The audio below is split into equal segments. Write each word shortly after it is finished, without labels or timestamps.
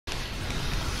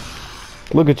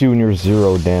Look at you and your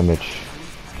 0 damage.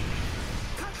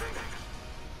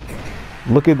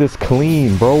 Look at this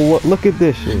clean, bro. What? Look at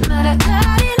this shit.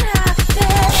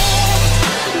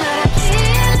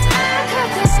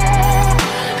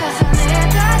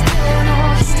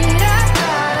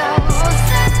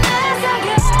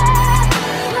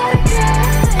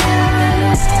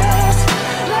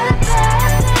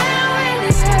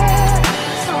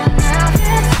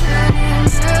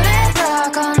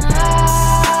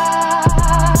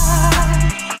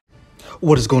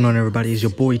 What is going on, everybody? It's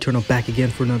your boy Eternal back again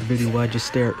for another video where I just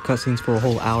stare at cutscenes for a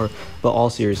whole hour. But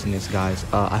all seriousness, guys,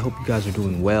 I hope you guys are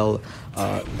doing well.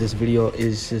 This video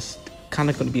is just kind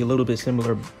of going to be a little bit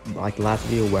similar like the last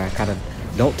video where I kind of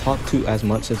don't talk too as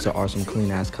much since there are some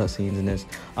clean ass cutscenes in this.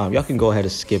 Y'all can go ahead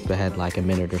and skip ahead like a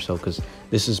minute or so because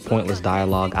this is pointless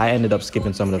dialogue. I ended up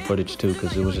skipping some of the footage too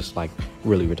because it was just like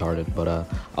really retarded. But I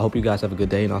hope you guys have a good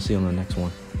day and I'll see you on the next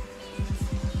one.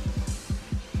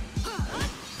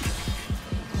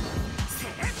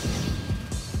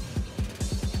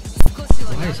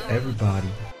 Why is everybody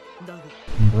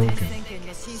broken?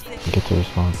 Get to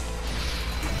respond.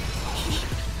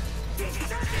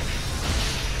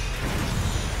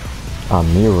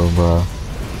 Mira, bro.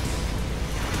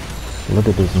 Look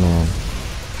at this man.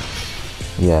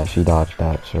 Yeah, she dodged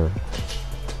that, sure.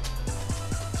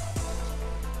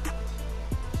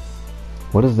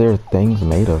 What is their things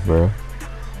made of, bro?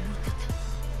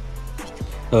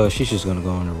 She's just gonna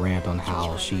go on a rant on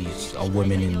how she's a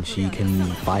woman and she can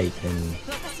fight, and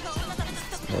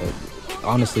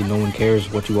honestly, no one cares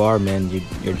what you are, man.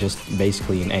 You're just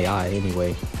basically an AI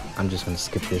anyway. I'm just gonna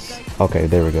skip this. Okay,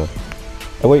 there we go.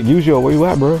 Oh wait, Yoo, where you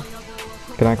at, bro?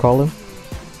 Can I call him?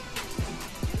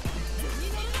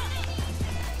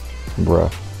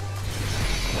 Bruh.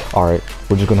 Alright,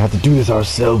 we're just gonna have to do this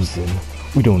ourselves then.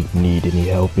 We don't need any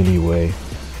help anyway.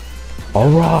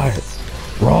 Alright.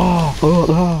 Raw.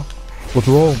 What's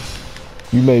wrong?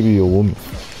 You may be a woman,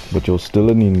 but you're still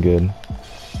a ningen.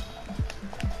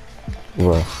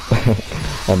 Bruh.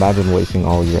 Imagine wasting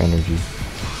all your energy.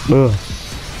 Ugh.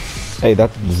 Hey,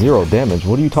 that's 0 damage.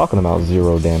 What are you talking about,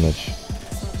 0 damage?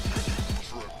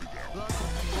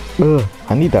 Ugh.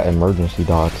 I need that emergency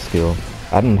dodge skill.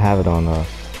 I didn't have it on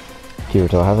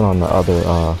Kirito. I have it on the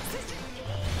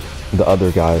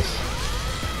other guys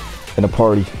in the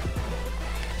party.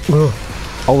 Ugh.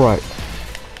 Alright.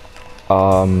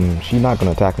 She's not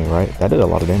gonna attack me, right? That did a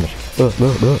lot of damage.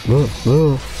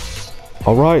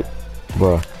 Alright.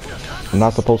 Bruh. I'm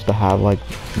not supposed to have, like,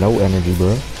 no energy,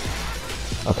 bruh.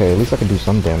 Okay, at least I can do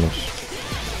some damage.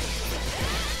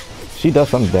 She does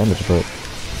some damage, but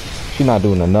she's not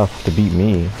doing enough to beat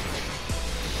me.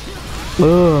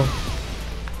 Ugh.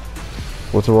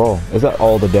 What's wrong? Is that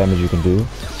all the damage you can do?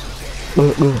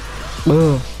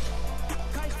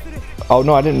 Oh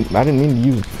no, I didn't mean to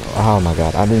use. Oh my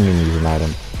god, I didn't mean to use an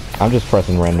item. I'm just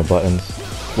pressing random buttons.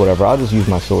 Whatever, I'll just use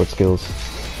my sword skills.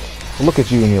 Look at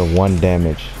you and your 1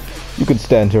 damage. You can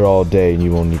stand here all day and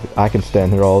you won't even. I can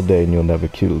stand here all day and you'll never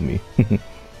kill me.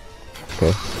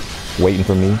 Okay, waiting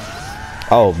for me.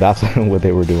 Oh, that's what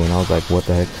they were doing. I was like, what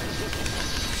the heck?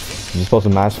 You supposed to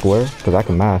mash square? Because I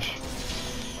can mash.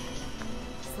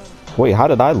 Wait, how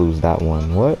did I lose that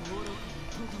one? What?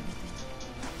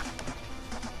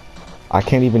 I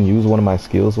can't even use one of my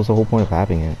skills. What's the whole point of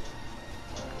having it?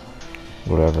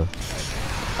 Whatever.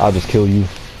 I'll just kill you.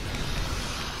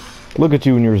 Look at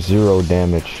you and your 0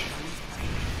 damage.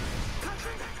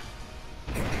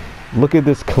 Look at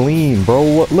this clean, bro.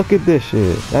 What? Look at this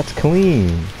shit. That's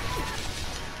clean.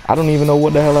 I don't even know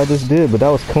what the hell I just did, but that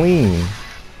was clean.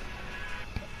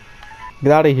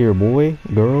 Get out of here, boy,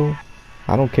 girl.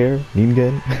 I don't care.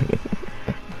 Ningen.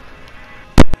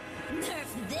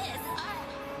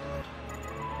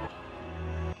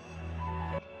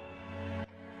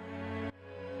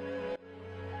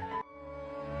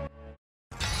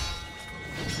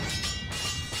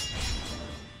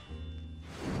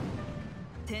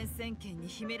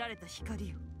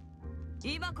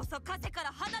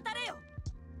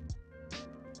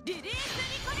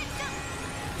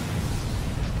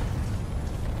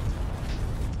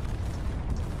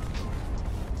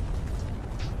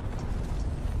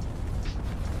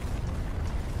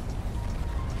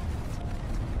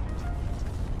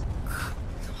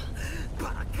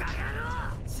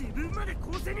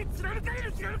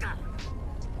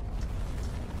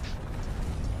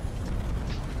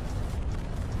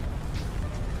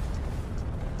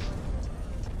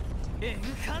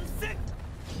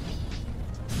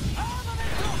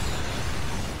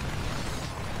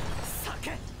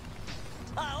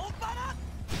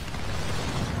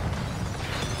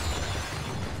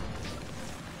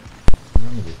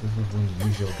 This is when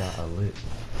Yujo got a lit.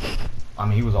 I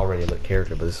mean, he was already a lit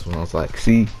character, but this is when I was like,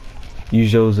 see,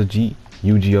 Yujo's a G.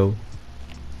 Yu-Gi-Oh!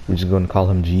 We're just gonna call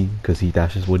him G because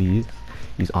that's just what he is.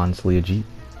 He's honestly a G.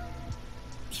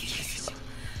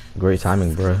 Great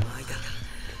timing, bruh.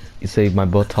 You saved my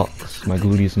buttocks, my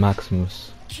gluteus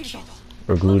maximus.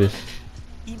 Or gluteus.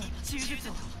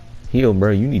 Heal,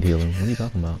 bro. You need healing. What are you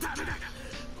talking about?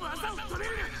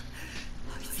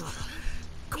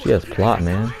 She has plot,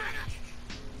 man.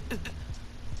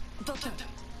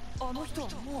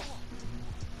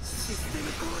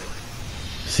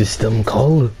 System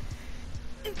call.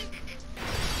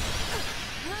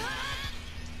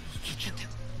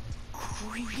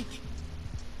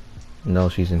 No,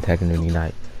 she's in Tekken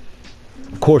Unite.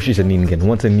 Of course she's a Ningen.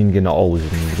 Once a Ningen, always a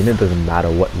Ningen. It doesn't matter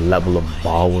what level of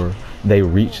power they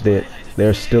reach, they're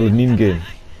still a Ningen.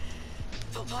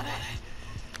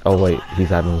 Oh wait, he's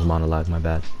having his monologue, my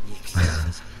bad.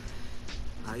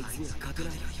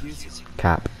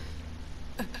 Cap.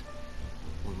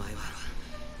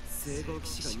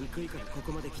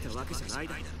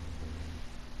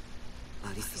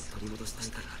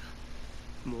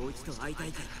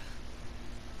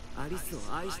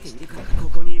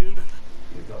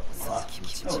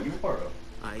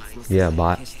 Yeah,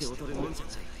 bot.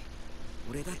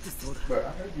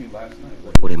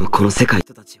 俺もこの世界の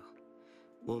人たちを、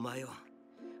お前を、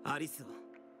アリスを、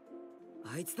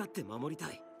あいつだって守り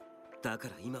たい。だか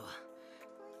ら今は、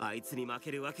あいつに負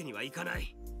けるわけにはいかな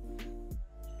い。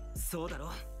そうだ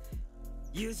ろ、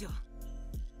友情。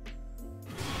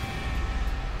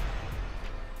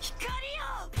光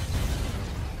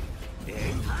よ！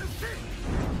エンハンス！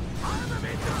アーマ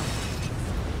メント！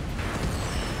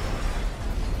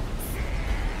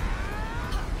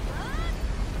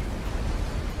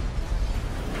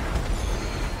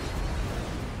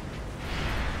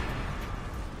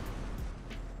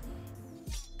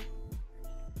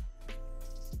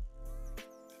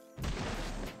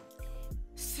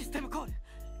 システムコール、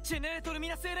ジェネレートルミ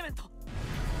ナスエレメント。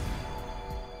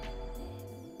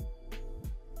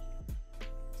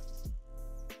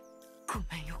ご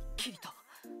めんよ、キリト。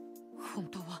本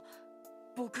当は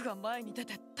僕が前に出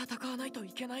て戦わないと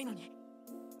いけないのに。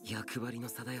役割の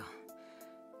差だよ。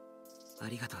あ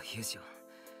りがとう、ユージ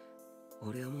オ。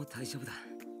俺はもう大丈夫だ。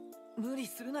無理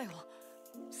するなよ。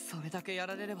それだけや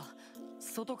られれば、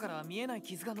外からは見えない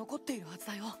傷が残っているはず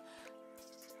だよ。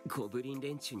 ゴブリン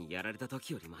連中にやられた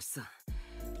時よりマシさ。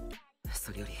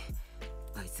それより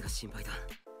あいつが心配だ。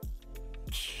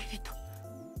キリト、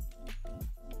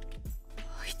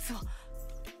あいつは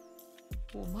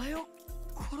お前を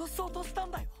殺そうとしたん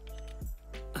だよ。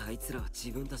あいつらは自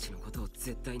分たちのことを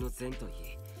絶対の善と言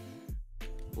い、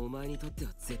お前にとって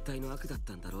は絶対の悪だっ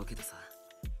たんだろうけどさ。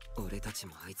俺たち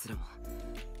もあいつらも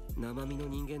生身の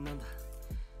人間なんだ。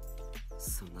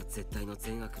そんな絶対の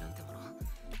善悪なんてもの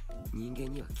人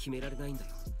間には決められないんだ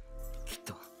よ、きっ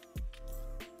と。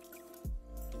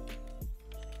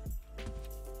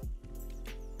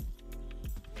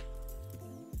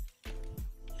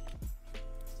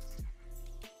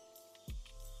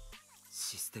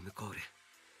システムコール、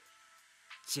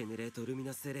ジェネレートルミ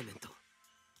ナスエレメント。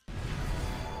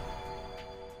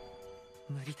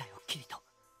無理だよ、キリト。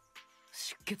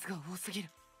出血が多すぎる。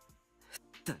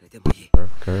誰でもいい。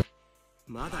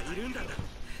まだいるんだ。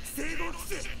整合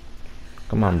規制。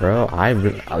 Come on, bro.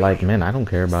 Like, man, I don't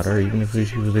care about her, even if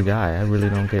she was a guy. I really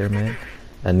don't care, man.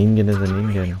 A Ningen is a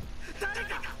Ningen.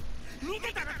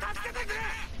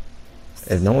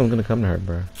 If no one's gonna come to her,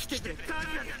 bro.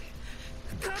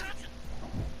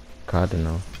 God to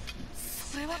know.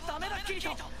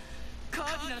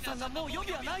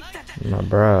 My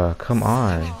bro, come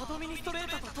on.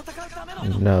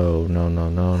 No, no, no,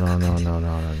 no, no, no, no, no,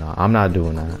 no, no. I'm not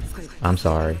doing that. I'm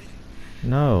sorry.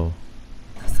 No.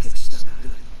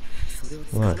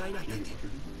 What?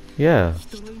 Yeah.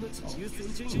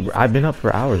 I've been up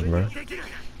for hours, bro.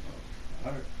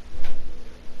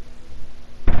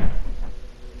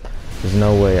 There's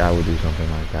no way I would do something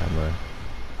like that, bro.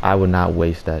 I would not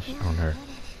waste that on her.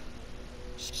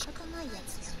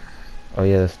 Oh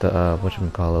yeah, that's the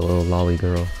whatchamacallit, little lolly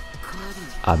girl.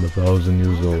 I'm 1,000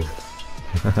 years old.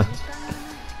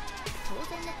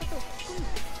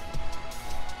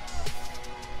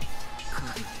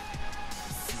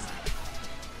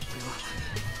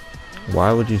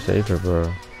 Why would you save her,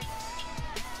 bro?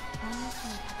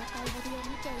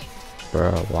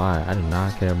 Bro, why? I do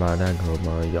not care about that girl,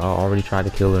 bro. Y'all already tried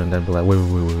to kill her and then be like, wait.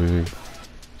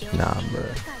 Nah, bro.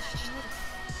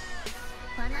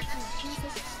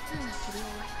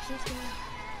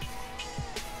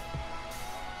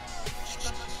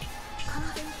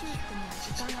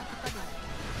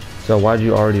 So why'd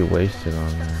you already waste it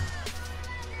on there?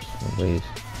 Waste.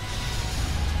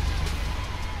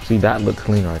 See, that looks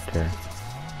clean right there.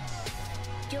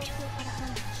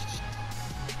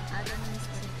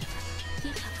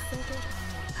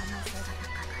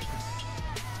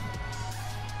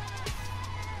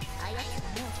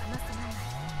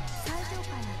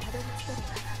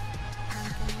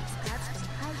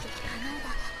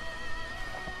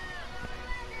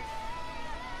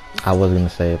 I was gonna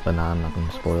say it, but nah, I'm not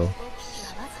gonna spoil.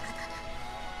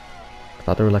 I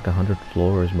thought there were like 100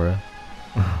 floors, bruh.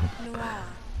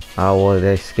 Oh well,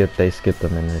 they skipped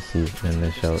them in this season, in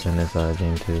this show, in this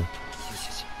game too.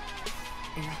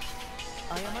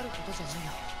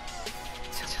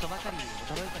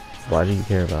 Why do you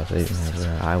care about saving her,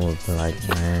 bruh? I would be like,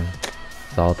 man,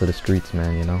 it's all to the streets,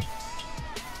 man. You know,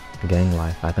 gang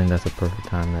life. I think that's a perfect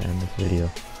time to end this video.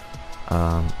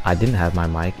 I didn't have my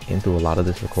mic in through a lot of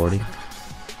this recording.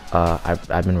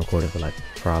 I've been recording for like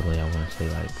probably, I want to say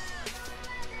like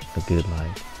a good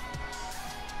like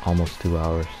almost 2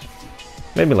 hours,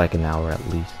 maybe like an hour at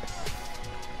least.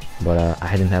 But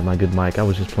I didn't have my good mic. I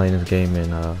was just playing this game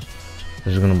and I was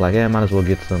just gonna be like, yeah, I might as well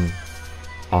get some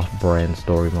off-brand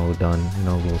story mode done, you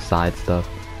know, little side stuff.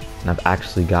 And I've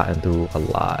actually gotten through a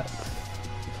lot,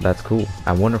 so that's cool.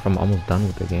 I wonder if I'm almost done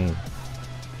with the game.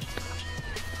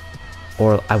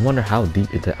 Or I wonder how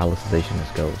deep into Alicization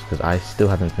this goes, because I still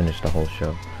haven't finished the whole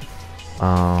show.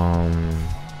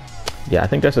 Yeah, I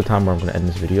think that's the time where I'm going to end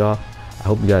this video off. I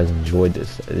hope you guys enjoyed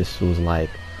this. This was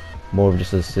like more of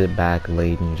just a sit back,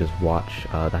 late, and just watch.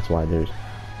 That's why there's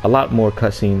a lot more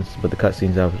cutscenes, but the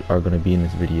cutscenes that are going to be in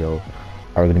this video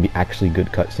are going to be actually good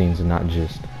cutscenes and not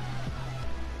just,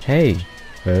 hey,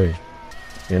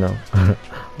 you know.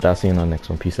 But I'll see you on the next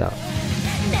one. Peace out.